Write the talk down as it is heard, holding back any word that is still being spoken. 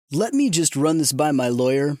"Let me just run this by my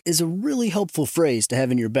lawyer" is a really helpful phrase to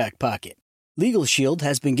have in your back pocket. Legal Shield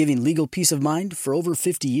has been giving legal peace of mind for over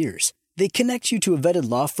 50 years. They connect you to a vetted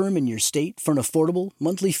law firm in your state for an affordable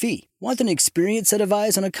monthly fee. Want an experienced set of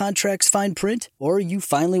eyes on a contract's fine print? Or you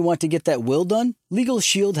finally want to get that will done? Legal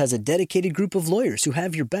Shield has a dedicated group of lawyers who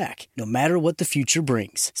have your back, no matter what the future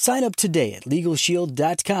brings. Sign up today at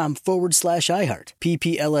LegalShield.com/iHeart.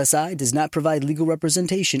 PPLSI does not provide legal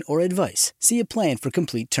representation or advice. See a plan for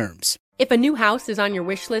complete terms. If a new house is on your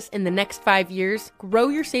wish list in the next 5 years, grow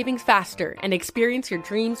your savings faster and experience your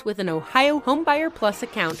dreams with an Ohio Homebuyer Plus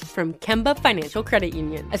account from Kemba Financial Credit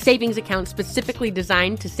Union. A savings account specifically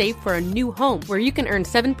designed to save for a new home, where you can earn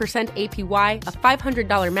 7% APY, a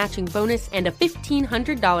 $500 matching bonus, and a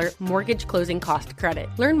 $1,500 mortgage closing cost credit.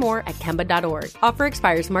 Learn more at Kemba.org. Offer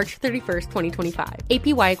expires March 31st, 2025.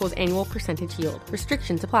 APY equals annual percentage yield.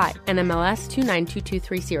 Restrictions apply. NMLS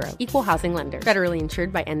 292230. Equal housing lender. Federally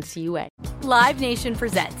insured by NCUA. Live Nation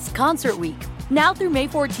presents Concert Week. Now through May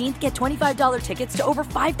 14th, get $25 tickets to over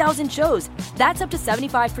 5,000 shows. That's up to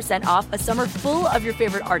 75% off a summer full of your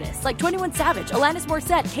favorite artists like 21 Savage, Alanis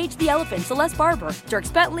Morissette, Cage the Elephant, Celeste Barber,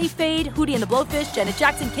 Dierks Bentley, Fade, Hootie and the Blowfish, Janet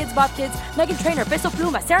Jackson, Kids Bop Kids, Meghan Trainor, Peso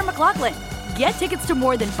Pluma, Sarah McLachlan. Get tickets to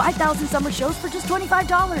more than 5,000 summer shows for just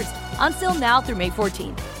 $25. On sale now through May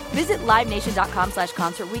 14th. Visit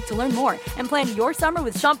LiveNation.com/Concert Week to learn more and plan your summer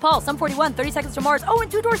with Sean Paul, Sum 41, 30 Seconds to Mars,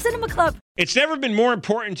 and Two Door Cinema Club. It's never been more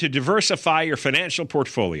important to diversify your financial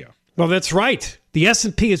portfolio. Well, that's right. The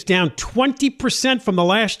S&P is down 20% from the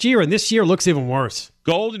last year, and this year looks even worse.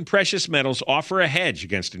 Gold and precious metals offer a hedge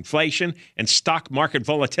against inflation and stock market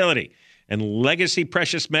volatility. And Legacy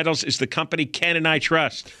Precious Metals is the company Ken and I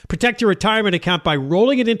trust. Protect your retirement account by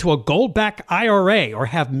rolling it into a gold-backed IRA or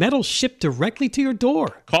have metals shipped directly to your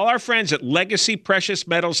door. Call our friends at Legacy Precious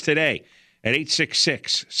Metals today at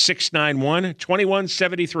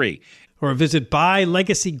 866-691-2173. Or visit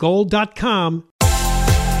buylegacygold.com.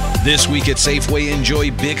 This week at Safeway,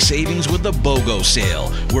 enjoy big savings with the BOGO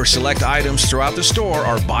sale, where select items throughout the store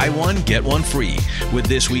are buy one, get one free. With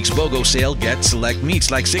this week's BOGO sale, get select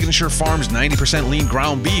meats like Signature Farms 90% lean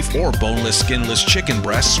ground beef or boneless, skinless chicken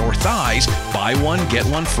breasts or thighs, buy one, get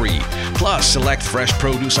one free. Plus, select fresh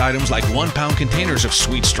produce items like 1 pound containers of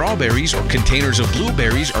sweet strawberries or containers of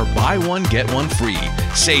blueberries are buy one, get one free.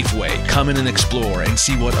 Safeway, come in and explore and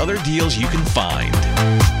see what other deals you can find.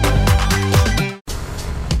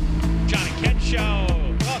 Show.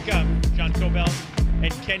 Welcome, John Cobell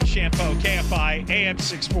and Ken Shampoo, KFI, AM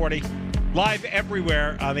 640, live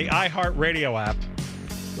everywhere on the iHeartRadio app.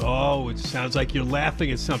 Oh, it sounds like you're laughing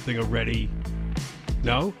at something already.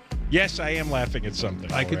 No? Yes, I am laughing at something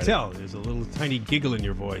I could tell. There's a little tiny giggle in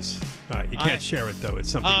your voice. You can't share it, though. It's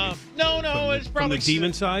something. No, it's probably from the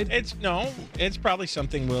demon side. It's probably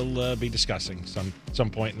something we'll be discussing some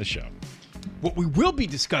point in the show. What we will be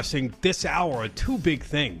discussing this hour are two big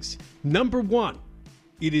things. Number one,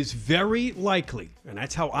 it is very likely, and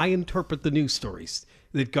that's how I interpret the news stories,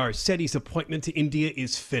 that Garcetti's appointment to India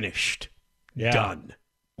is finished. Yeah. Done.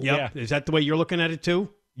 Yep. Yeah. Is that the way you're looking at it, too?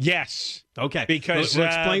 Yes. Okay. Because we'll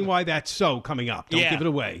explain why that's so coming up. Don't give it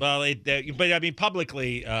away. Well, but I mean,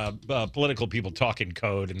 publicly, political people talk in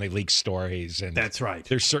code and they leak stories. And that's right.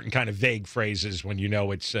 There's certain kind of vague phrases when you know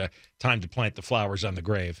it's time to plant the flowers on the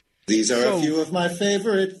grave. These are a few of my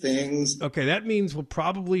favorite things. Okay, that means we'll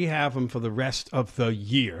probably have him for the rest of the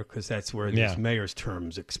year because that's where this mayor's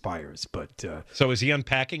terms expires. But so is he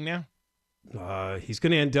unpacking now? He's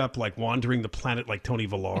going to end up like wandering the planet like Tony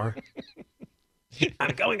Villar.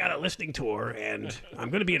 I'm going on a listening tour, and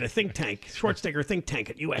I'm going to be at a think tank, Schwarzenegger think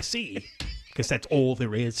tank at USC, because that's all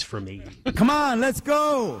there is for me. Come on, let's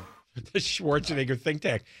go. The Schwarzenegger think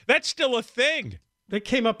tank. That's still a thing. That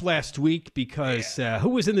came up last week because who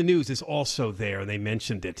was in the news is also there, and they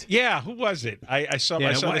mentioned it. Yeah, who was it? I saw.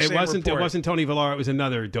 I saw it wasn't Tony Villar. It was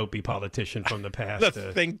another dopey politician from the past.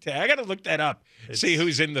 The think tank. I got to look that up. See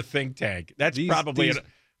who's in the think tank. That's probably an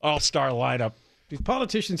all-star lineup. These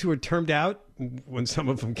politicians who are termed out when some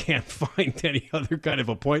of them can't find any other kind of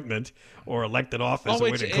appointment or elected office or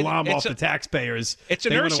way to glom off the taxpayers. It's a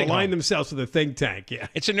they nursing want to align home. themselves with a think tank. Yeah,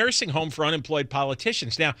 it's a nursing home for unemployed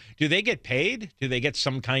politicians. Now, do they get paid? Do they get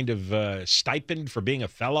some kind of stipend for being a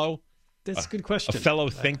fellow? That's a good question. A fellow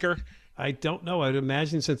thinker? I don't know. I'd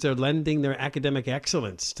imagine since they're lending their academic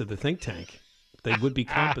excellence to the think tank, they would be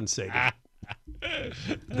compensated.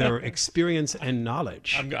 Their experience and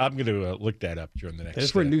knowledge. I'm going to look that up during the next.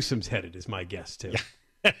 That's where Newsom's headed, is my guess too.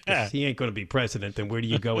 He ain't going to be president. Then where do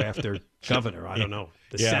you go after governor? I don't know.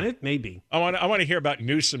 The Senate, maybe. I want to hear about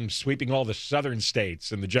Newsom sweeping all the southern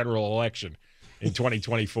states in the general election. in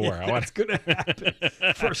 2024. That's going to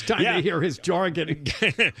happen. First time you hear his jargon.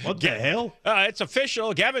 What the hell? It's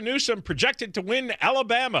official. Gavin Newsom projected to win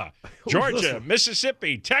Alabama, Georgia,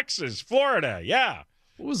 Mississippi, Texas, Florida. Yeah.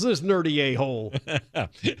 Who's this nerdy a-hole?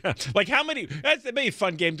 Like how many? That'd be a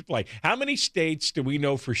fun game to play. How many states do we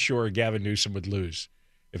know for sure Gavin Newsom would lose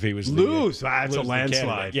if he was That's a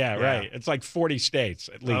landslide. Yeah, right. It's like 40 states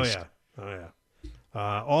at least. Oh yeah.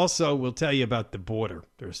 Also, we'll tell you about the border.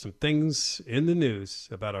 There's some things in the news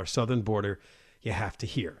about our southern border you have to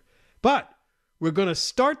hear. But we're going to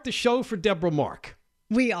start the show for Deborah Mark.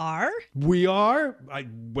 We are? We are.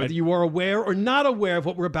 Whether you are aware or not aware of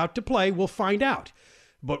what we're about to play, we'll find out.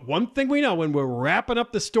 But one thing we know, when we're wrapping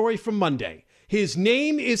up the story from Monday, his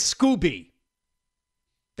name is Scooby.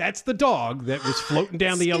 That's the dog that was floating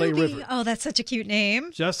down the LA River. Oh, that's such a cute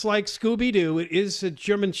name. Just like Scooby-Doo, it is a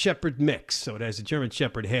German Shepherd mix. So it has a German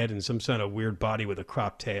Shepherd head and some sort of weird body with a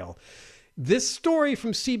cropped tail. This story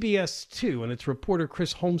from CBS 2 and its reporter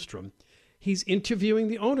Chris Holmstrom, he's interviewing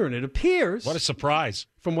the owner, and it appears... What a surprise.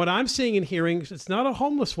 From what I'm seeing and hearing, it's not a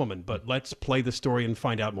homeless woman, but let's play the story and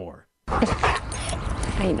find out more.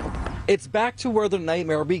 I know. It's back to where the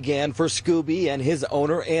nightmare began for Scooby and his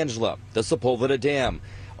owner, Angela, the Sepulveda Dam.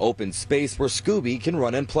 Open space where Scooby can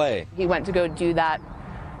run and play. He went to go do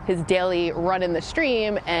his daily run in the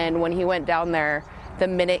stream, and when he went down there, the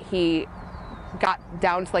minute he got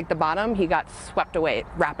down to the bottom, he got swept away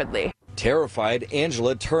rapidly. Terrified,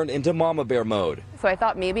 Angela turned into mama bear mode. So I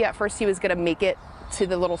thought maybe at first he was gonna make it to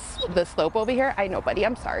the slope over here. I know, buddy,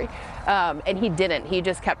 I'm sorry. And he didn't. He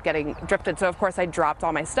just kept getting drifted. So of course I dropped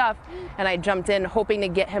all my stuff and I jumped in hoping to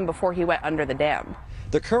get him before he went under the dam.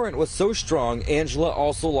 The current was so strong, Angela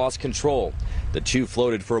also lost control. The two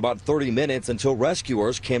floated for about 30 minutes until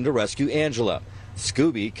rescuers came to rescue Angela.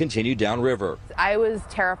 Scooby continued downriver. I was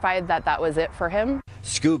terrified that was it for him.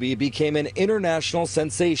 Scooby became an international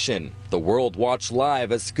sensation. The world watched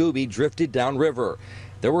live as Scooby drifted downriver.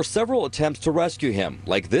 There were several attempts to rescue him,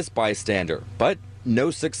 like this bystander, but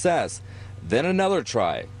no success. Then another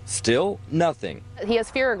try. Still nothing. He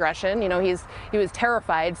has fear aggression. He was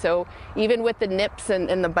terrified. So even with the nips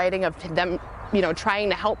and the biting of them, trying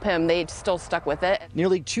to help him, they still stuck with it.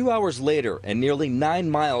 Nearly 2 hours later and nearly 9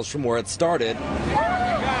 miles from where it started. 9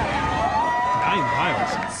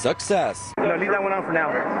 miles. Success. No, leave that one on for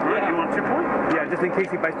now. You want 2 points? Yeah, just in case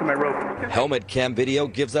he bites through my rope. Helmet cam video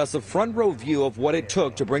gives us a front row view of what it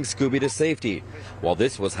took to bring Scooby to safety. While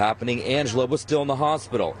this was happening, Angela was still in the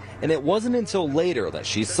hospital, and it wasn't until later that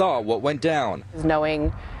she saw what went down.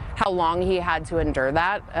 Knowing how long he had to endure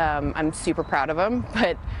that, I'm super proud of him,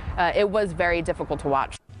 but it was very difficult to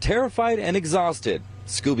watch. Terrified and exhausted,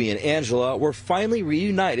 Scooby and Angela were finally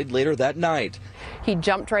reunited later that night. He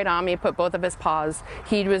jumped right on me, put both of his paws.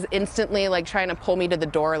 He was instantly trying to pull me to the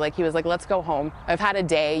door. He was like, let's go home. I've had a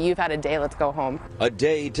day. You've had a day. Let's go home. A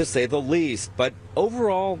day to say the least, but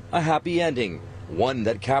overall a happy ending. One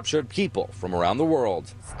that captured people from around the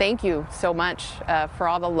world. Thank you so much for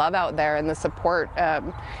all the love out there and the support.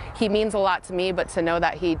 He means a lot to me, but to know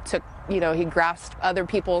that he took, he grasped other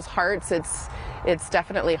people's hearts, it's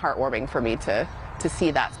definitely heartwarming for me to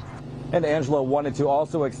see that. And Angela wanted to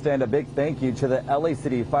also extend a big thank you to the LA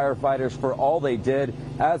City firefighters for all they did.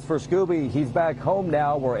 As for Scooby, he's back home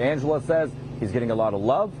now, where Angela says he's getting a lot of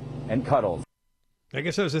love and cuddles. I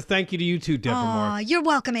guess that was a thank you to you too, Deborah Mark. You're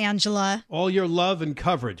welcome, Angela. All your love and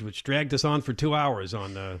coverage, which dragged us on for 2 hours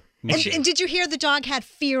on and did you hear the dog had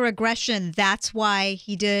fear aggression? That's why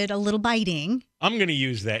he did a little biting. I'm going to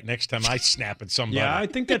use that next time I snap at somebody. Yeah, I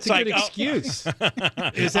think that's a good excuse.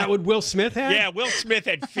 Is that what Will Smith had? Yeah, Will Smith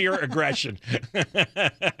had fear aggression.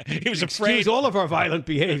 He was afraid. Excuse all of our violent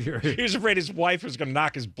behavior. He was afraid his wife was going to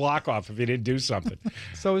knock his block off if he didn't do something.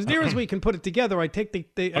 So as near as we can put it together, I take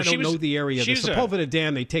I don't know the area. The Sepulveda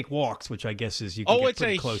Dam, they take walks, which I guess is you can get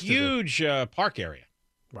pretty close to. Oh, it's a huge park area.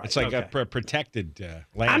 Right. It's like a protected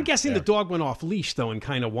land. I'm guessing the dog went off leash, though, and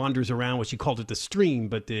kind of wanders around what she called it the stream,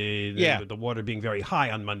 but the water being very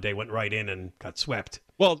high on Monday went right in and got swept.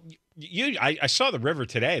 Well, I saw the river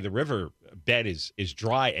today. The river bed is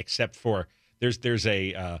dry except for there's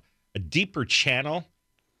a deeper channel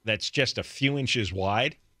that's just a few inches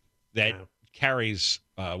wide that carries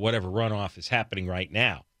whatever runoff is happening right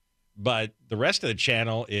now. But the rest of the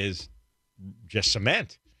channel is just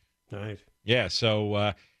cement. Right. Yeah,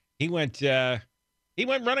 so he went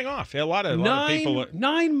running off. A lot of people.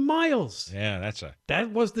 9 miles. Yeah,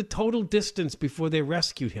 that was the total distance before they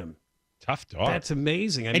rescued him. Tough dog. That's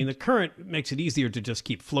amazing. I mean, the current makes it easier to just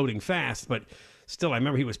keep floating fast, but still, I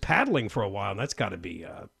remember he was paddling for a while, and that's got to be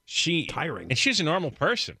tiring. And she's a normal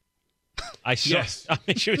person. I saw. Yes. I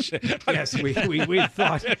mean, she was, Yes, we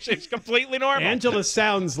thought. She's completely normal. Angela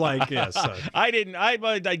sounds like, yes. I didn't. I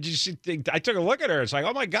took a look at her. It's like,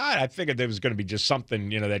 oh my God! I figured there was going to be just something,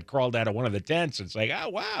 that crawled out of one of the tents. It's like, oh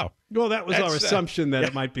wow. Well, that was our assumption that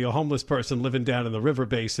it might be a homeless person living down in the river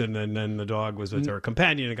basin, and then the dog was with her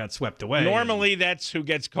companion and got swept away. Normally, that's who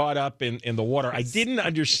gets caught up in the water. I didn't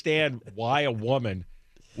understand why a woman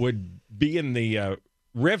would be in the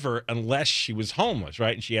river unless she was homeless,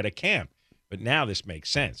 right? And she had a camp. But now this makes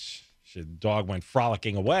sense. The dog went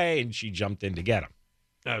frolicking away, and she jumped in to get him.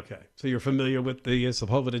 Okay. So you're familiar with the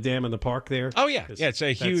Sepulveda Dam in the park there? Oh, yeah. Yeah, it's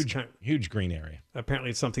a huge green area. Apparently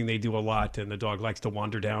it's something they do a lot, and the dog likes to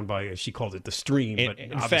wander down by, as she called it, the stream. But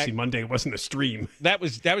obviously fact, Monday it wasn't a stream. That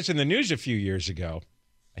was in the news a few years ago.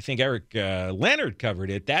 I think Eric Leonard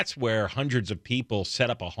covered it. That's where hundreds of people set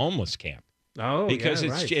up a homeless camp. Oh, because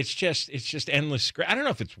yeah, it's just endless. I don't know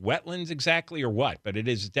if it's wetlands exactly or what, but it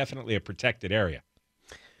is definitely a protected area.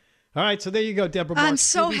 All right, so there you go, Deborah. I'm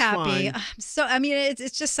so happy. Fine.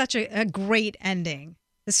 It's just such a great ending.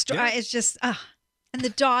 The story is just, and the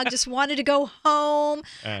dog just wanted to go home.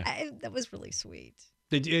 That was really sweet.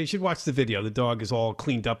 You should watch the video. The dog is all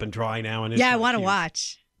cleaned up and dry now, and I want to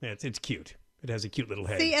watch. Yeah, it's cute. It has a cute little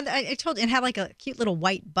head. See, and I told you, it had like a cute little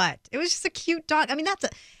white butt. It was just a cute dog. I mean,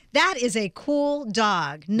 that is a cool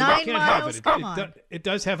dog. 9 miles. Come on. It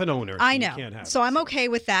does have an owner. I know. So I'm okay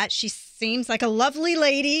with that. She seems like a lovely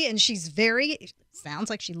lady, and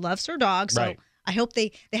sounds like she loves her dog. So right. I hope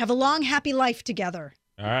they have a long, happy life together.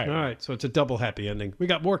 All right. So it's a double happy ending. We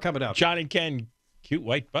got more coming up. John and Ken, cute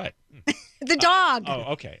white butt. The dog.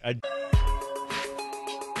 Okay.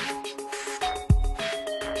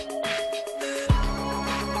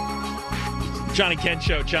 John and Ken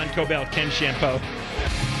show. John Cobell, Ken Shampoo.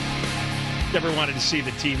 Never wanted to see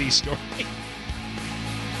the TV story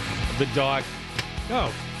of the dog.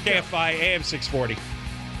 Oh. KFI AM 640.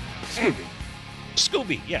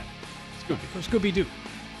 Scooby, yeah. Scooby-Doo.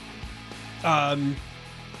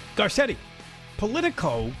 Garcetti.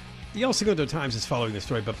 Politico. The El Segundo Times is following this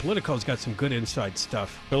story, but Politico's got some good inside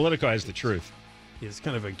stuff. Politico has the truth. It's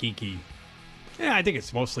kind of a geeky, I think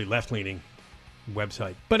it's mostly left-leaning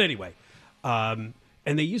website. But anyway, and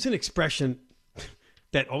they use an expression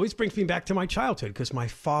that always brings me back to my childhood, because my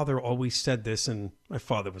father always said this, and my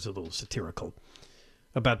father was a little satirical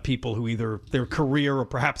about people who either their career or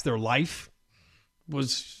perhaps their life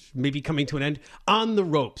was maybe coming to an end. On the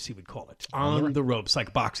ropes, he would call it. On the ropes,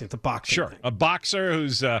 like boxing. It's a boxing thing. A boxer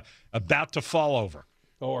who's about to fall over.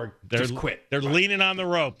 Or just quit. They're leaning on the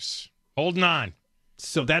ropes, holding on.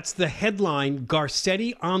 So that's the headline,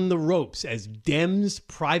 Garcetti on the ropes, as Dems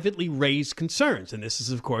privately raised concerns. And this is,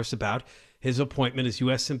 of course, about his appointment as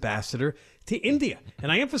U.S. ambassador to India.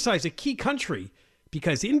 And I emphasize a key country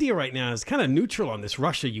because India right now is kind of neutral on this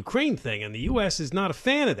Russia-Ukraine thing, and the U.S. is not a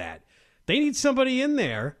fan of that. They need somebody in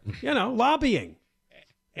there, lobbying.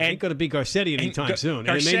 It ain't going to be Garcetti anytime soon.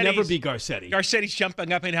 And it may never be Garcetti. Garcetti's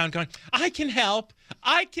jumping up and down going, I can help.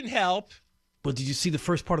 Well, did you see the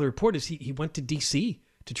first part of the report is he went to D.C.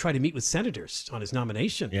 to try to meet with senators on his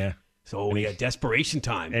nomination. Yeah. So he had desperation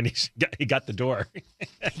time. And he got the door.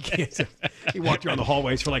 He walked around the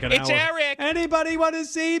hallways for like an hour. It's Eric. Anybody want to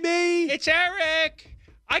see me? It's Eric.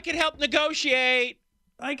 I can help negotiate.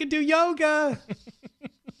 I can do yoga.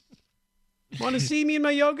 Want to see me in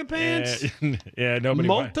my yoga pants? Yeah, nobody.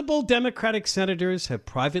 Multiple Democratic senators have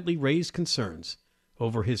privately raised concerns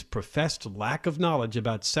over his professed lack of knowledge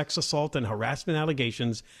about sex assault and harassment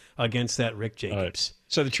allegations against that Rick Jacobs.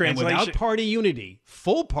 So the translation... And without party unity,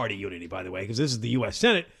 full party unity, by the way, because this is the U.S.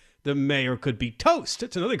 Senate, the mayor could be toast.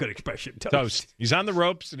 That's another good expression. Toast. He's on the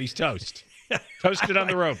ropes and he's toast. Toasted on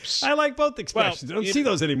the ropes. I like both expressions. I don't see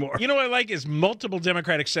those anymore. You know what I like is multiple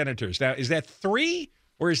Democratic senators. Now, is that 3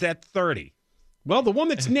 or is that 30? Well, the one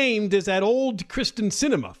that's named is that old Kristen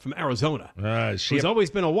Sinema from Arizona. She's always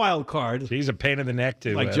been a wild card. She's a pain in the neck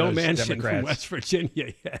to like Joe Manchin Democrats. From West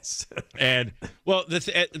Virginia, yes. And, well, the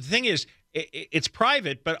thing is, it's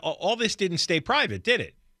private, but all this didn't stay private, did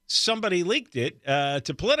it? Somebody leaked it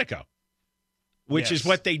to Politico, which is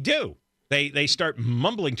what they do. They start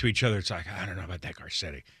mumbling to each other. It's like, I don't know about that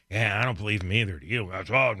Garcetti. Yeah, I don't believe him either. Do you?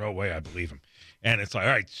 Oh, no way I believe him. And it's like,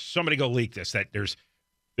 all right, somebody go leak this. That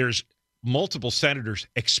there's multiple senators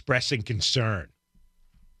expressing concern.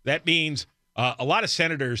 That means a lot of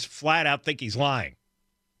senators flat out think he's lying.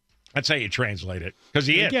 That's how you translate it. Because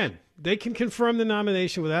he is. Again, they can confirm the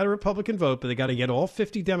nomination without a Republican vote, but they got to get all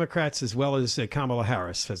 50 Democrats as well as Kamala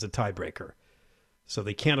Harris as a tiebreaker. So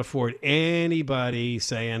they can't afford anybody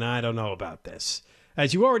saying, I don't know about this.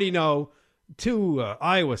 As you already know, 2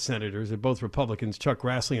 Iowa senators are both Republicans, Chuck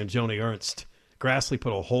Grassley and Joni Ernst, Grassley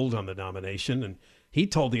put a hold on the nomination, and he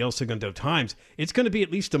told the El Segundo Times it's going to be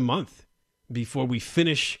at least a month before we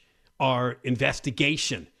finish our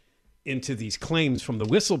investigation into these claims from the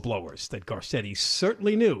whistleblowers that Garcetti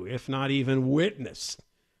certainly knew, if not even witnessed,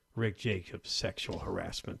 Rick Jacobs' sexual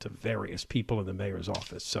harassment of various people in the mayor's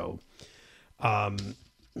office. So, I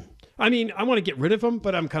mean, I want to get rid of him,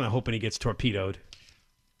 but I'm kind of hoping he gets torpedoed.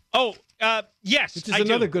 Oh, yes. Which is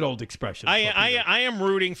another good old expression. I am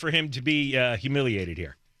rooting for him to be humiliated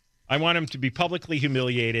here. I want him to be publicly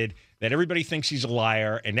humiliated, that everybody thinks he's a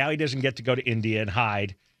liar, and now he doesn't get to go to India and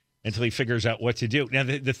hide until he figures out what to do. Now,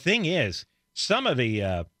 the thing is, some of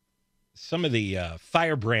the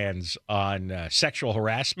firebrands on sexual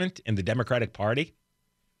harassment in the Democratic Party.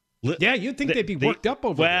 Yeah, you'd think they'd be worked up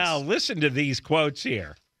over this. Well, listen to these quotes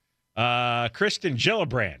here. Kristen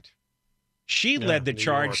Gillibrand. She led the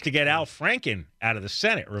charge to get Al Franken out of the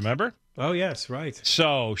Senate, remember? Oh, yes, right.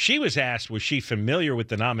 So she was asked, was she familiar with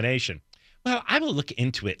the nomination? Well, I will look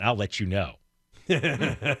into it, and I'll let you know.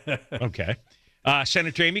 Okay.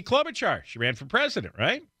 Senator Amy Klobuchar, she ran for president,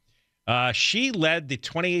 right? She led the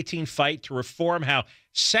 2018 fight to reform how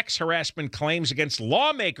sex harassment claims against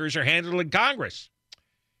lawmakers are handled in Congress.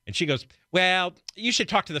 And she goes, well, you should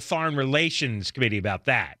talk to the Foreign Relations Committee about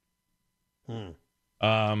that.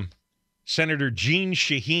 Senator Jean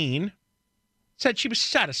Shaheen said she was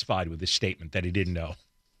satisfied with his statement that he didn't know.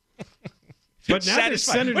 But now What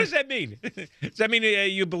does that mean? Does that mean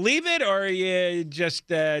you believe it, or you just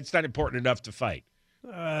it's not important enough to fight?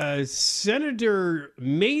 Senator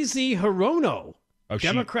Mazie Hirono,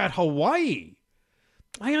 Democrat Hawaii.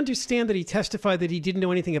 I understand that he testified that he didn't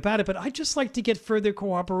know anything about it, but I'd just like to get further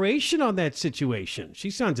cooperation on that situation. She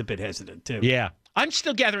sounds a bit hesitant, too. Yeah. I'm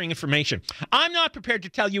still gathering information. I'm not prepared to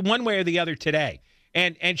tell you one way or the other today.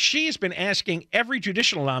 And she's been asking every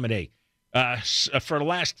judicial nominee for the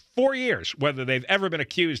last 4 years whether they've ever been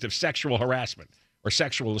accused of sexual harassment or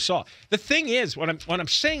sexual assault. The thing is, what I'm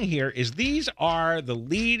saying here is these are the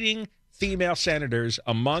leading female senators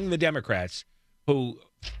among the Democrats who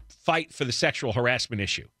fight for the sexual harassment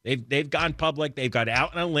issue. They've gone public. They've got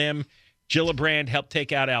out on a limb. Gillibrand helped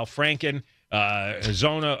take out Al Franken.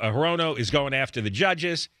 Hirono is going after the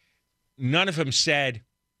judges. None of them said,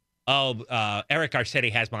 Eric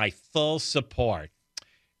Garcetti has my full support.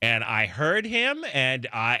 And I heard him, and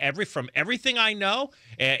from everything I know,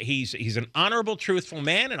 he's an honorable, truthful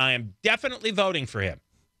man, and I am definitely voting for him.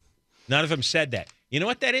 None of them said that. You know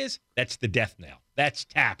what that is? That's the death knell. That's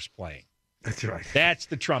taps playing. That's right. That's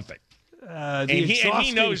the trumpet. And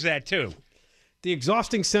he knows that, too. The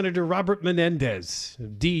exhausting Senator Robert Menendez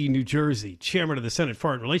of D, New Jersey, chairman of the Senate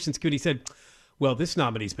Foreign Relations Committee, said, well, this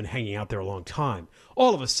nominee's been hanging out there a long time.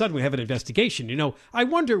 All of a sudden, we have an investigation. You know, I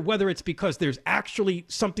wonder whether it's because there's actually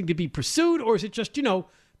something to be pursued, or is it just,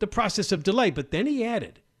 the process of delay? But then he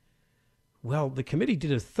added, well, the committee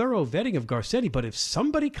did a thorough vetting of Garcetti, but if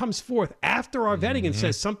somebody comes forth after our vetting and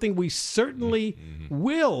says something, we certainly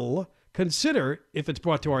will consider if it's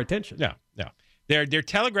brought to our attention. No. They're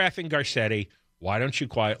telegraphing Garcetti, why don't you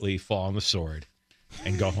quietly fall on the sword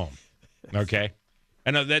and go home? Okay? I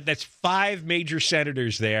know that's 5 major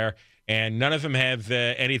senators there, and none of them have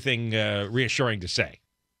anything reassuring to say.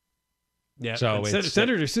 Yeah. So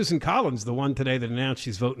Senator Susan Collins, the one today that announced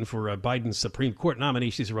she's voting for Biden's Supreme Court nominee,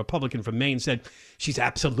 she's a Republican from Maine, said she's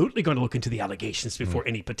absolutely going to look into the allegations before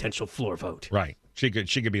any potential floor vote. Right. She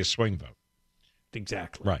could be a swing vote.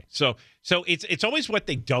 Exactly. Right. So it's always what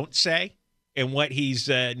they don't say, and what he's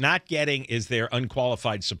not getting is their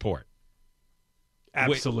unqualified support.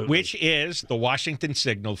 Absolutely. Which is the Washington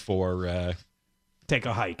signal for take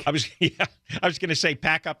a hike. I was going to say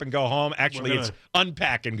pack up and go home. Actually, it's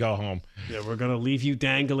unpack and go home. Yeah, we're going to leave you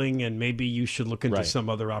dangling, and maybe you should look into some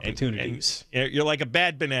other opportunities. And you're like a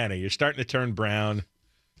bad banana. You're starting to turn brown,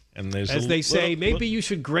 and there's maybe you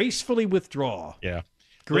should gracefully withdraw. Yeah,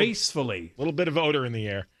 gracefully. A little bit of odor in the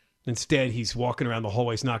air. Instead, he's walking around the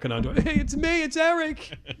hallways, knocking on doors. Hey, it's me. It's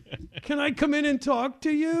Eric. Can I come in and talk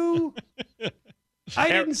to you? I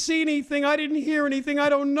didn't see anything. I didn't hear anything. I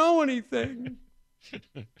don't know anything.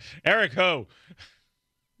 Eric who?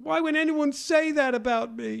 Why would anyone say that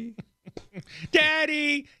about me?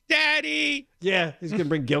 Daddy. Yeah, he's going to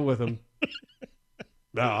bring Gil with him.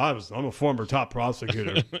 No, I'm a former top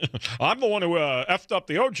prosecutor. I'm the one who effed up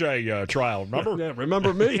the OJ trial, remember? Yeah,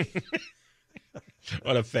 remember me?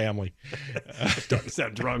 What a family. Starting to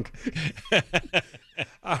sound drunk.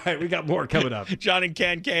 All right, we got more coming up. John and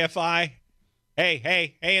Ken, KFI.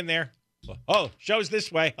 Hey in there. Oh, show's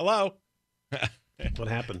this way. Hello. What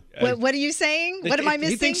happened? What are you saying? What am I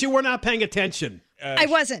missing? He thinks you were not paying attention. I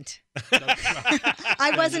wasn't.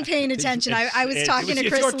 I wasn't paying attention. I was talking to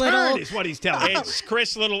Chris your Little. Turn is what he's telling me. It's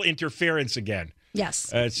Chris Little interference again.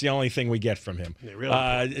 Yes. It's the only thing we get from him.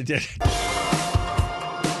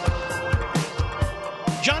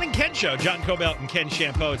 John and Ken Show. John Cobelt and Ken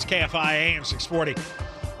Shampoo. It's KFI AM 640.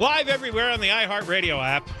 Live everywhere on the iHeartRadio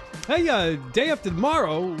app. Hey, day after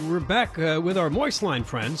tomorrow, we're back with our Moist Line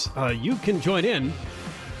friends. You can join in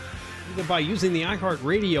either by using the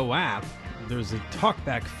iHeartRadio app. There's a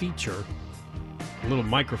talkback feature, a little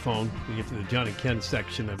microphone. You get to the John and Ken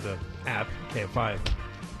section of the app, KFI,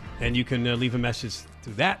 and you can leave a message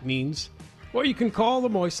through that means, or you can call the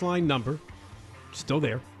Moist Line number, still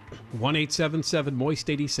there,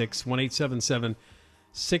 1-877-MOIST-86,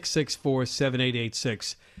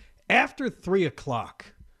 1-877-664-7886. After 3 o'clock,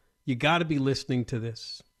 you got to be listening to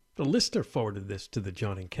this. The listener forwarded this to the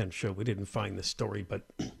John and Ken Show. We didn't find this story, but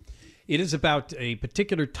it is about a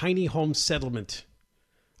particular tiny home settlement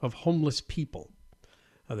of homeless people.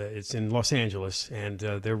 It's in Los Angeles, and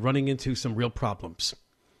they're running into some real problems.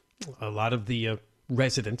 A lot of the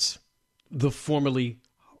residents, the formerly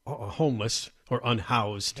homeless or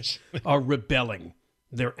unhoused, are rebelling.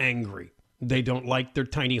 They're angry. They don't like their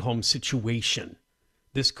tiny home situation.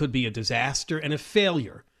 This could be a disaster and a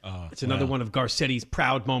failure. It's another one of Garcetti's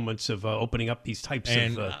proud moments of opening up these types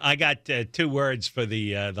and of... I got 2 words for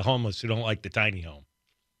the homeless who don't like the tiny home.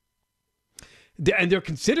 And they're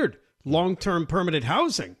considered long-term permanent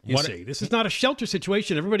housing, you see. This is not a shelter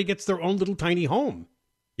situation. Everybody gets their own little tiny home.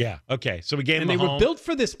 Yeah, okay. So we gave them a home. And they were built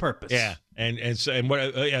for this purpose. Yeah, and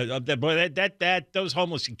what those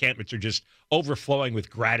homeless encampments are just overflowing with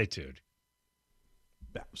gratitude.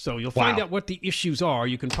 So you'll find out what the issues are.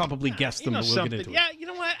 You can probably guess them, but we'll get into it. Yeah, you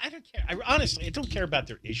know what? I don't care. Honestly, I don't care about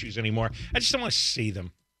their issues anymore. I just don't want to see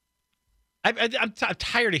them. I'm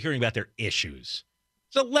tired of hearing about their issues.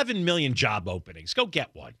 There's 11 million job openings. Go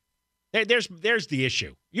get one. There's the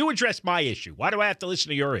issue. You address my issue. Why do I have to listen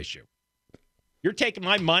to your issue? You're taking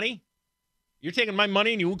my money? You're taking my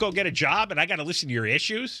money and you won't go get a job and I got to listen to your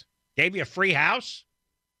issues? Gave you a free house?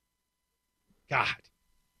 God.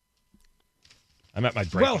 I'm at my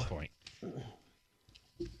breaking point.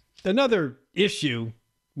 Another issue,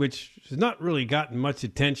 which has not really gotten much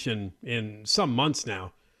attention in some months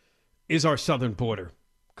now, is our southern border.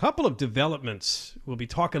 A couple of developments. We'll be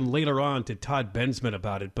talking later on to Todd Bensman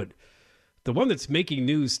about it, but the one that's making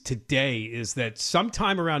news today is that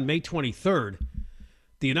sometime around May 23rd,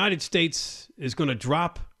 the United States is going to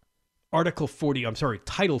drop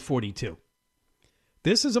Title 42.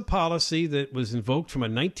 This is a policy that was invoked from a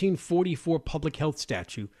 1944 public health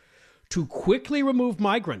statute to quickly remove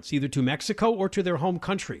migrants either to Mexico or to their home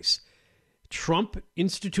countries. Trump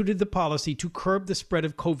instituted the policy to curb the spread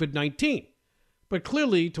of COVID-19, but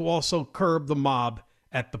clearly to also curb the mob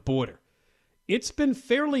at the border. It's been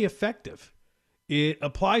fairly effective. It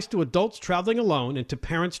applies to adults traveling alone and to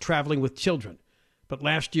parents traveling with children. But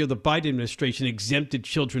last year, the Biden administration exempted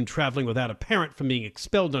children traveling without a parent from being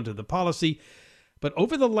expelled under the policy. But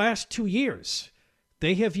over the last 2 years,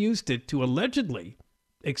 they have used it to allegedly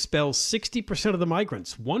expel 60% of the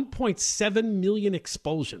migrants, 1.7 million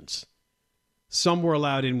expulsions. Some were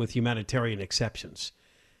allowed in with humanitarian exceptions.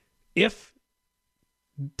 If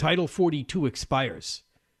Title 42 expires,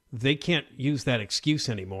 they can't use that excuse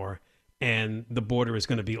anymore, and the border is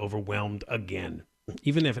going to be overwhelmed again.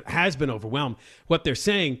 Even if it has been overwhelmed, what they're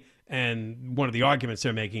saying, and one of the arguments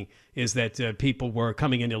they're making, is that people were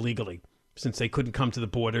coming in illegally. Since they couldn't come to the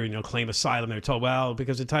border and claim asylum, they're told, well,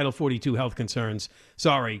 because of Title 42 health concerns,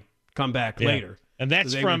 sorry, come back later. And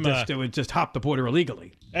that's so they would just hop the border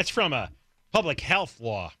illegally. That's from a public health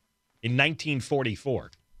law in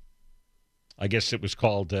 1944. I guess it was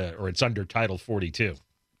called, or it's under Title 42.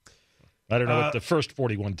 I don't know what the first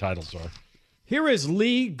 41 titles are. Here is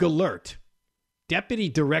Lee Gellert, Deputy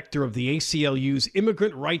Director of the ACLU's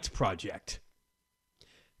Immigrant Rights Project.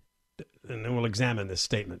 And then we'll examine this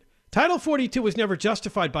statement. Title 42 was never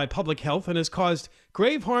justified by public health and has caused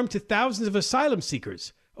grave harm to thousands of asylum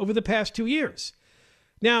seekers over the past 2 years.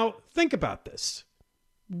 Now, think about this.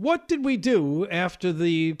 What did we do after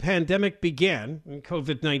the pandemic began,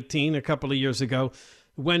 COVID-19, a couple of years ago,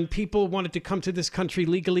 when people wanted to come to this country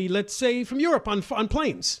legally, let's say from Europe on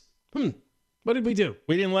planes? What did we do?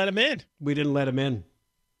 We didn't let them in. We didn't let them in.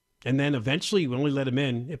 And then eventually we only let them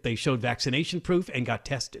in if they showed vaccination proof and got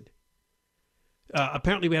tested.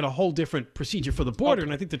 Apparently we had a whole different procedure for the border,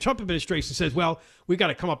 and I think the Trump administration says, well, we got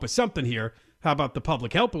to come up with something here. How about the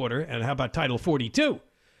public health order, and how about Title 42?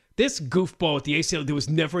 This goofball at the ACLU, there was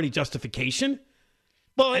never any justification.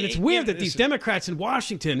 Well, and it's weird that these Democrats in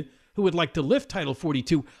Washington who would like to lift Title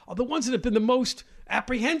 42 are the ones that have been the most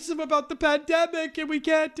apprehensive about the pandemic, and we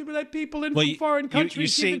can't let people in from foreign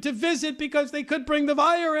countries even to visit because they could bring the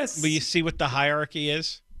virus. Well, you see what the hierarchy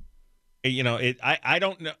is? You know, I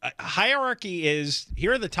don't know. Hierarchy is,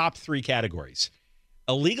 here are the top 3 categories: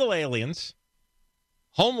 illegal aliens,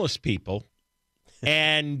 homeless people,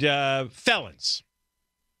 and felons.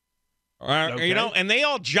 Okay. You know, and they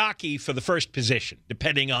all jockey for the first position,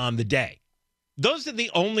 depending on the day. Those are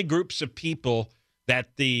the only groups of people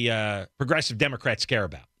that the progressive Democrats care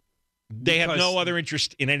about. They have no other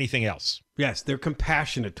interest in anything else. Yes, they're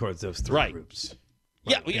compassionate towards those 3 groups. Right.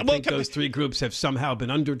 Yeah, I think those 3 groups have somehow been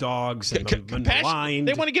underdogs and been maligned.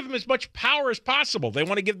 They want to give them as much power as possible. They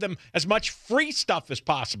want to give them as much free stuff as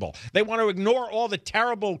possible. They want to ignore all the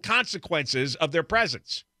terrible consequences of their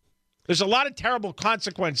presence. There's a lot of terrible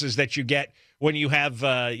consequences that you get when you have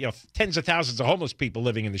tens of thousands of homeless people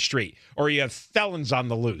living in the street, or you have felons on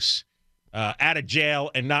the loose, out of jail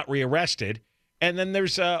and not rearrested. And then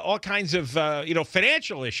there's all kinds of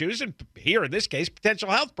financial issues, and here in this case, potential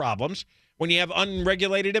health problems when you have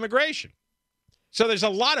unregulated immigration. So there's a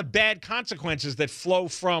lot of bad consequences that flow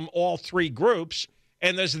from all 3 groups,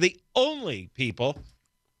 and those are the only people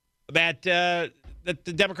that the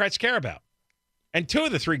Democrats care about. And 2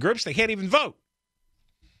 of the 3 groups, they can't even vote.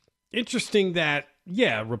 Interesting that,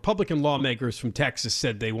 Republican lawmakers from Texas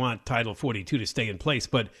said they want Title 42 to stay in place,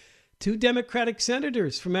 but 2 Democratic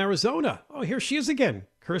senators from Arizona, here she is again,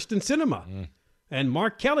 Kyrsten Sinema and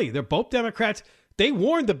Mark Kelly, they're both Democrats. They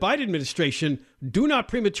warned the Biden administration, do not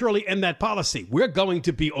prematurely end that policy. We're going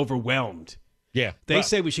to be overwhelmed. Yeah. They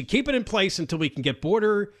say we should keep it in place until we can get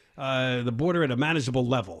the border at a manageable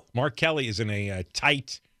level. Mark Kelly is in a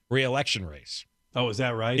tight re-election race. Oh, is that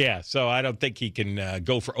right? Yeah, so I don't think he can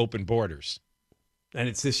go for open borders. And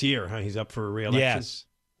it's this year, huh? He's up for re-election? Yes.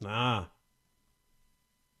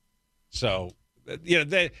 So,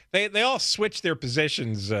 they all switch their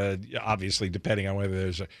positions, obviously, depending on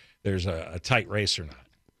whether there's a tight race or not.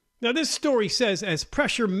 Now, this story says, as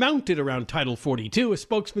pressure mounted around Title 42, a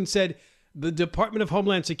spokesman said the Department of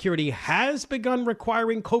Homeland Security has begun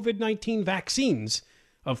requiring COVID-19 vaccines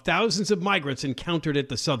of thousands of migrants encountered at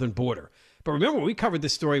the southern border. But remember, when we covered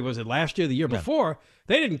this story, was it last year, the year before?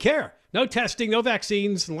 They didn't care. No testing, no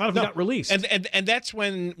vaccines, and a lot of them got released. And that's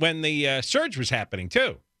when the surge was happening,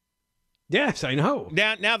 too. Yes, I know.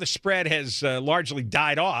 Now the spread has largely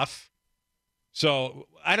died off. So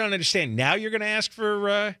I don't understand. Now you're going to ask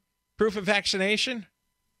for proof of vaccination?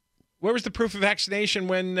 Where was the proof of vaccination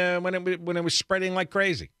when it was spreading like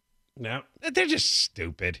crazy? No. They're just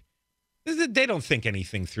stupid. They don't think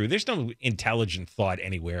anything through. There's no intelligent thought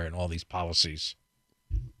anywhere in all these policies.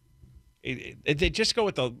 They just go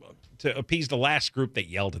to appease the last group that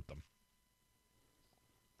yelled at them.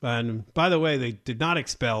 And by the way, they did not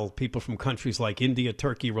expel people from countries like India,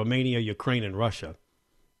 Turkey, Romania, Ukraine, and Russia.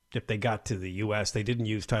 If they got to the U.S., they didn't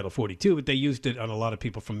use Title 42, but they used it on a lot of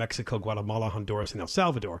people from Mexico, Guatemala, Honduras, and El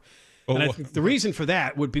Salvador. And I think the reason for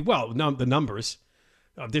that would be, the numbers.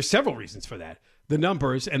 There's several reasons for that. The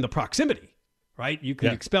numbers and the proximity, right? You can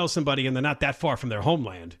expel somebody and they're not that far from their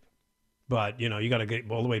homeland. But, you got to get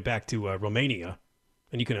all the way back to Romania.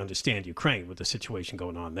 And you can understand Ukraine with the situation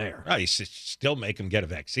going on there. Right, you still make them get a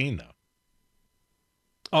vaccine, though.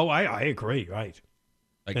 Oh, I agree, right.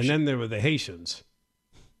 And then there were the Haitians.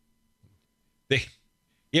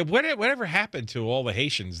 Whatever happened to all the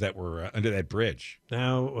Haitians that were under that bridge?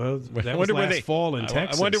 Now, that was last fall in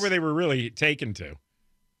Texas. I wonder where they were really taken to.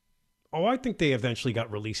 Oh, I think they eventually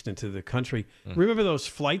got released into the country. Remember those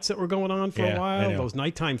flights that were going on for a while? Those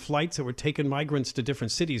nighttime flights that were taking migrants to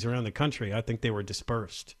different cities around the country? I think they were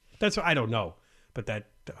dispersed. That's what I don't know, but that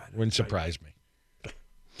wouldn't surprise me.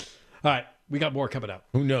 All right, we got more coming up.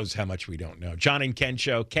 Who knows how much we don't know? John and Ken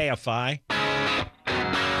Show, KFI.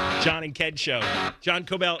 John and Ken Show. John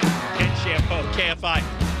Cobell, Ken Shampoo, KFI.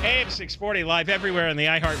 AM 640 live everywhere on the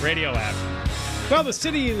iHeartRadio app. Well, the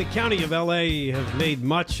city and the county of L.A. have made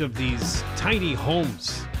much of these tiny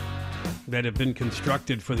homes that have been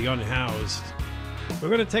constructed for the unhoused. We're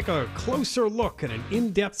going to take a closer look at an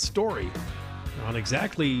in-depth story on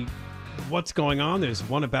exactly what's going on. There's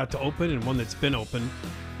one about to open and one that's been open.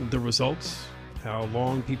 The results, how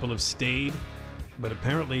long people have stayed. But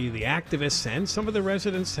apparently the activists and some of the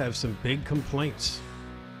residents have some big complaints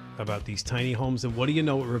about these tiny homes. And what do you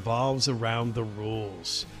know? It revolves around the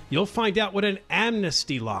rules. You'll find out what an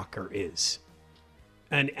amnesty locker is.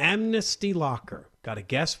 An amnesty locker. Got a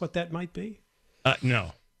guess what that might be?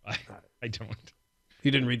 No, I don't.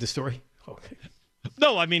 You didn't read the story? Okay.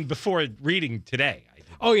 No, I mean, before reading today.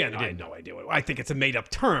 I had no idea. I think it's a made-up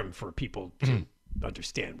term for people to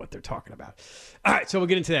understand what they're talking about. All right, so we'll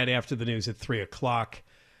get into that after the news at 3 o'clock.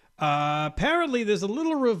 Apparently, there's a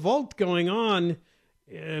little revolt going on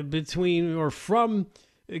from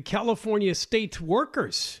California state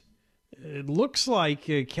workers. It looks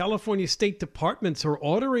like California state departments are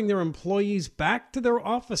ordering their employees back to their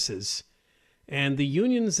offices, and the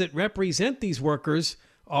unions that represent these workers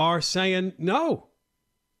are saying no.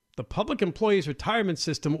 The Public Employees Retirement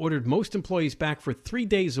System ordered most employees back for 3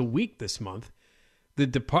 days a week this month. The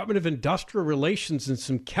Department of Industrial Relations and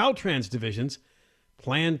some Caltrans divisions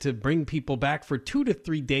plan to bring people back for 2 to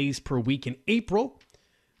 3 days per week in April.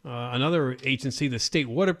 Another agency, the State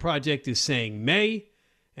Water Project, is saying May.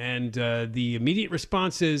 And the immediate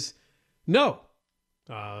response is no.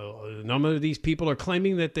 A number of these people are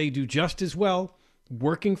claiming that they do just as well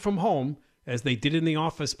working from home as they did in the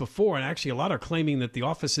office before. And actually, a lot are claiming that the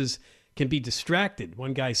offices can be distracted.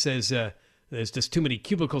 One guy says, there's just too many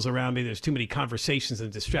cubicles around me. There's too many conversations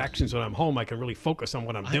and distractions. When I'm home, I can really focus on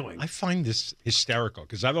what I'm doing. I find this hysterical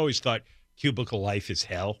because I've always thought cubicle life is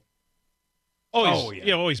hell.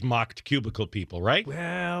 Always mocked cubicle people, right?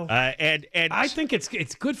 Well, and I think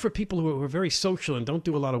it's good for people who are very social and don't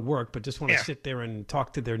do a lot of work, but just want to sit there and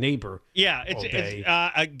talk to their neighbor. Yeah, all day.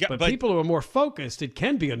 But people who are more focused, it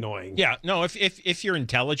can be annoying. Yeah, no. If you're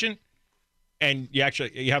intelligent and you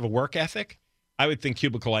have a work ethic, I would think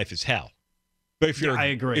cubicle life is hell. But if you're, I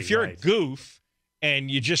agree. If you're a goof and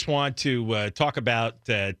you just want to talk about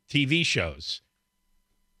TV shows,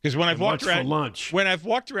 because when I've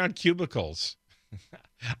walked around cubicles.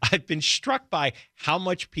 I've been struck by how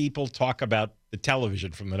much people talk about the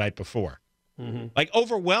television from the night before. Mm-hmm. Like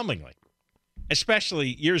overwhelmingly, especially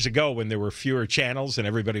years ago when there were fewer channels and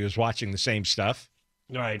everybody was watching the same stuff.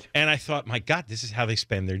 Right. And I thought, my God, this is how they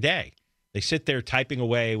spend their day. They sit there typing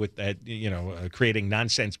away with that, creating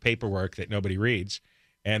nonsense paperwork that nobody reads.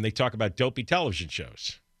 And they talk about dopey television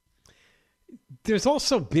shows. There's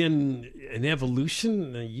also been an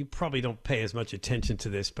evolution. You probably don't pay as much attention to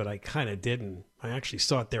this, but I kind of did, and I actually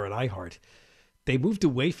saw it there at iHeart. They moved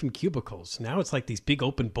away from cubicles. Now it's like these big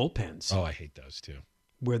open bullpens. Oh, I hate those too.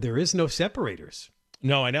 Where there is no separators.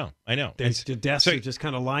 No, I know. The desks are just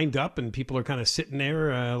kind of lined up, and people are kind of sitting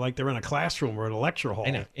there like they're in a classroom or in a lecture hall.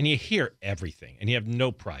 I know. And you hear everything, and you have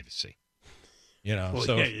no privacy. You want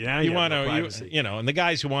to, and the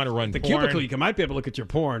guys who want to run the porn. cubicle, you might be able to look at your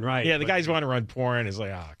porn, right? Yeah, the guys who want to run porn is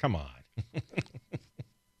like, come on.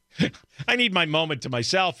 I need my moment to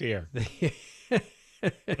myself here.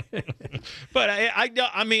 But I've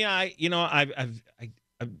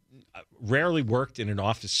rarely worked in an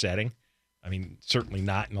office setting. I mean, certainly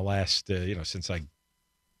not in the last, since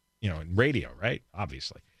in radio, right?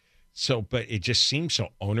 Obviously. So, but it just seems so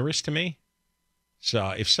onerous to me. So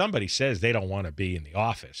if somebody says they don't want to be in the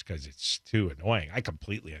office because it's too annoying, I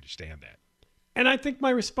completely understand that. And I think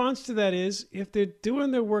my response to that is, if they're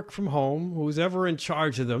doing their work from home, who's ever in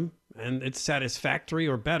charge of them, and it's satisfactory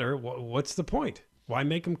or better, what's the point? Why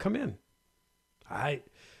make them come in? I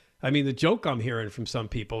mean, the joke I'm hearing from some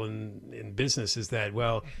people in business is that,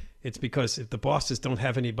 well, it's because if the bosses don't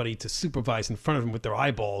have anybody to supervise in front of them with their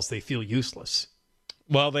eyeballs, they feel useless.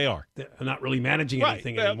 Well, they are. They're not really managing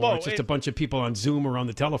anything anymore. It's just a bunch of people on Zoom or on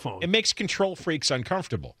the telephone. It makes control freaks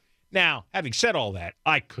uncomfortable. Now, having said all that,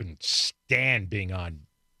 I couldn't stand being on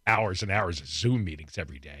hours and hours of Zoom meetings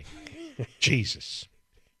every day. Jesus.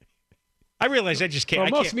 I realize I just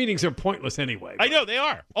can't. Well, most meetings are pointless anyway. I know they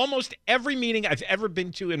are. Almost every meeting I've ever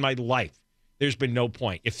been to in my life, there's been no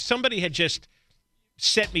point. If somebody had just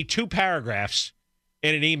sent me 2 paragraphs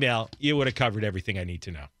in an email, you would have covered everything I need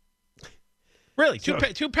to know. Really,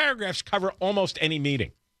 two paragraphs cover almost any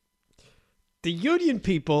meeting. The union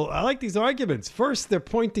people, I like these arguments. First, they're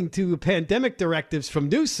pointing to pandemic directives from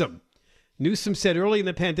Newsom. Newsom said early in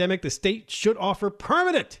the pandemic the state should offer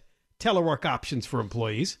permanent telework options for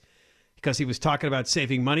employees because he was talking about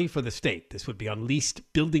saving money for the state. This would be on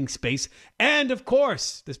leased building space. And, of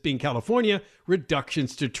course, this being California,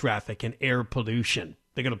 reductions to traffic and air pollution.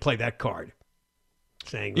 They're going to play that card.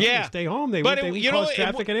 Saying, stay home. They would cause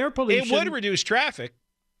traffic and air pollution. It would reduce traffic.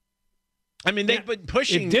 I mean, they've been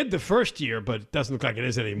pushing. It did the first year, but it doesn't look like it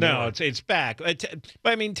is anymore. No, it's back. But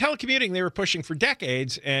I mean, telecommuting, they were pushing for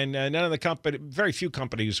decades, and very few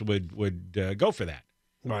companies would go for that.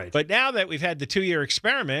 Right. But now that we've had the 2-year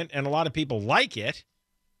experiment, and a lot of people like it,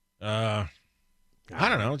 I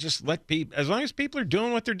don't know. Just let people, as long as people are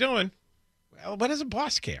doing what they're doing. Well, what does a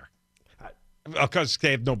boss care? Because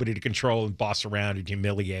they have nobody to control and boss around and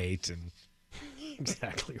humiliate and.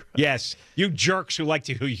 Exactly right. Yes, you jerks who like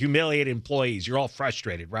to humiliate employees. You're all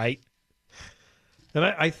frustrated, right? And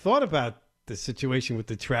I thought about the situation with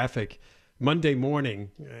the traffic Monday morning,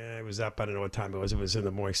 I was up, I don't know what time it was in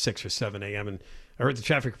the morning, 6 or 7 a.m., and I heard the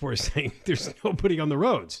traffic reporter saying there's nobody on the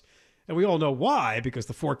roads. And we all know why, because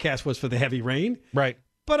the forecast was for the heavy rain. Right.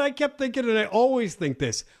 But I kept thinking, and I always think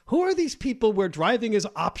this, who are these people where driving is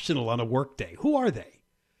optional on a work day? Who are they?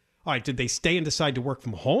 All right, did they stay and decide to work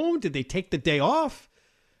from home? Did they take the day off?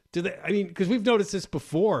 Because we've noticed this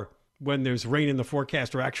before when there's rain in the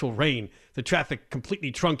forecast or actual rain, the traffic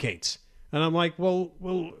completely truncates. And I'm like, well,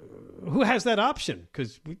 who has that option?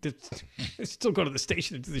 Because we still go to the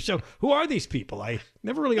station and do the show. Who are these people? I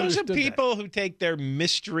never really understood that. Those are people who take their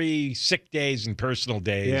mystery sick days and personal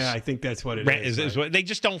days. Yeah, I think that's what it is. They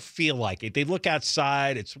just don't feel like it. They look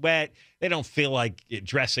outside, it's wet. They don't feel like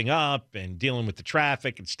dressing up and dealing with the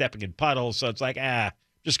traffic and stepping in puddles. So it's like,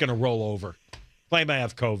 just going to roll over. Claim I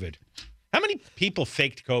have COVID. How many people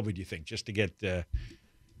faked COVID, you think, just to get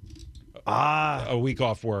a week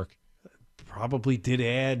off work? Probably did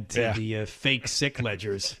add to the fake sick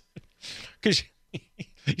ledgers. Because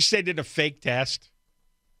you said did a fake test.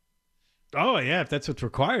 Oh yeah, if that's what's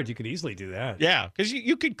required, you could easily do that. Yeah, because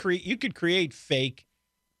you could create fake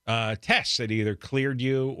tests that either cleared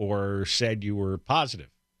you or said you were positive.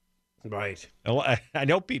 Right. I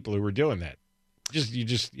know people who were doing that. You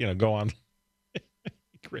just go on,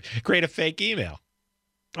 create a fake email.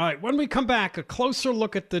 All right, when we come back, a closer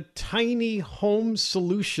look at the tiny home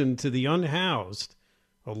solution to the unhoused.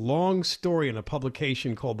 A long story in a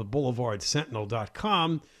publication called the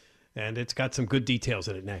BoulevardSentinel.com, and it's got some good details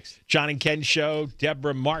in it next. John and Ken Show.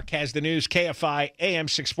 Deborah Mark has the news. KFI AM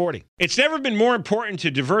 640. It's never been more important to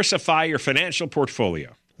diversify your financial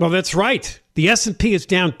portfolio. Well, that's right. The S&P is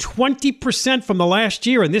down 20% from the last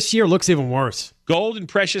year, and this year looks even worse. Gold and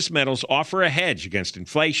precious metals offer a hedge against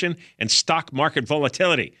inflation and stock market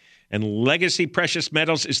volatility. And Legacy Precious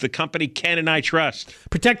Metals is the company Ken and I trust.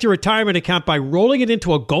 Protect your retirement account by rolling it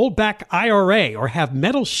into a gold-backed IRA or have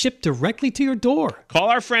metals shipped directly to your door. Call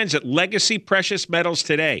our friends at Legacy Precious Metals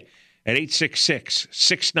today at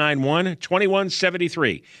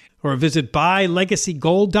 866-691-2173. Or visit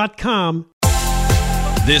buylegacygold.com.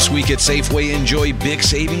 This week at Safeway, enjoy big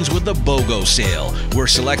savings with the BOGO sale, where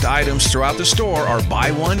select items throughout the store are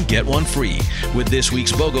buy one, get one free. With this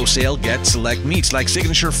week's BOGO sale, get select meats like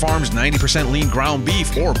Signature Farms 90% lean ground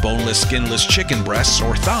beef or boneless, skinless chicken breasts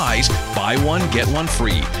or thighs, buy one, get one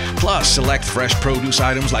free. Plus, select fresh produce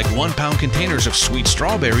items like 1 pound containers of sweet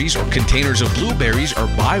strawberries or containers of blueberries are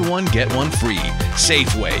buy one, get one free.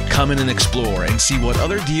 Safeway, come in and explore and see what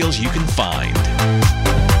other deals you can find.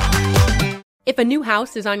 If a new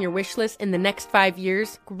house is on your wish list in the next 5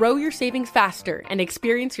 years, grow your savings faster and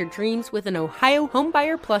experience your dreams with an Ohio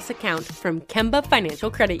Homebuyer Plus account from Kemba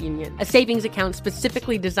Financial Credit Union. A savings account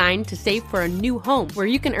specifically designed to save for a new home where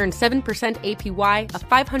you can earn 7% APY, a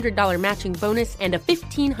 $500 matching bonus, and a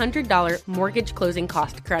 $1,500 mortgage closing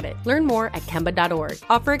cost credit. Learn more at Kemba.org.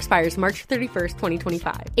 Offer expires March 31st,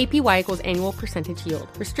 2025. APY equals annual percentage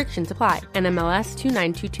yield. Restrictions apply. NMLS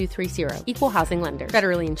 292230. Equal housing lender.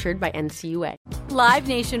 Federally insured by NCUA. Live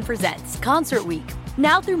Nation presents Concert Week.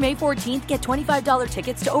 Now through May 14th, get $25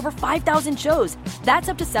 tickets to over 5,000 shows. That's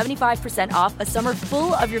up to 75% off a summer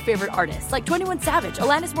full of your favorite artists like 21 Savage,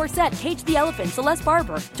 Alanis Morissette, Cage the Elephant, Celeste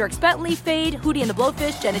Barber, Dierks Bentley, Fade, Hootie and the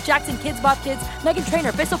Blowfish, Janet Jackson, Kids Bop Kids, Meghan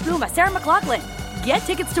Trainor, Peso Pluma, Sarah McLachlan. Get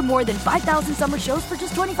tickets to more than 5,000 summer shows for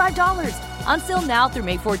just $25. Until now through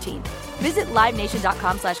May 14th. Visit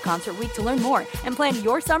LiveNation.com/Concert Week to learn more and plan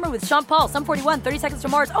your summer with Sean Paul, Sum 41, 30 Seconds to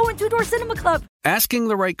Mars, and Two Door Cinema Club. Asking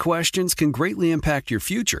the right questions can greatly impact your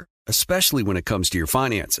future, especially when it comes to your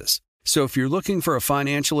finances. So if you're looking for a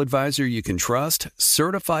financial advisor you can trust,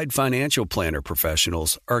 certified financial planner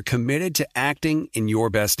professionals are committed to acting in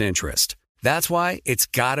your best interest. That's why it's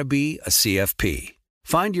got to be a CFP.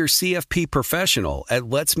 Find your CFP professional at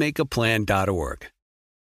letsmakeaplan.org.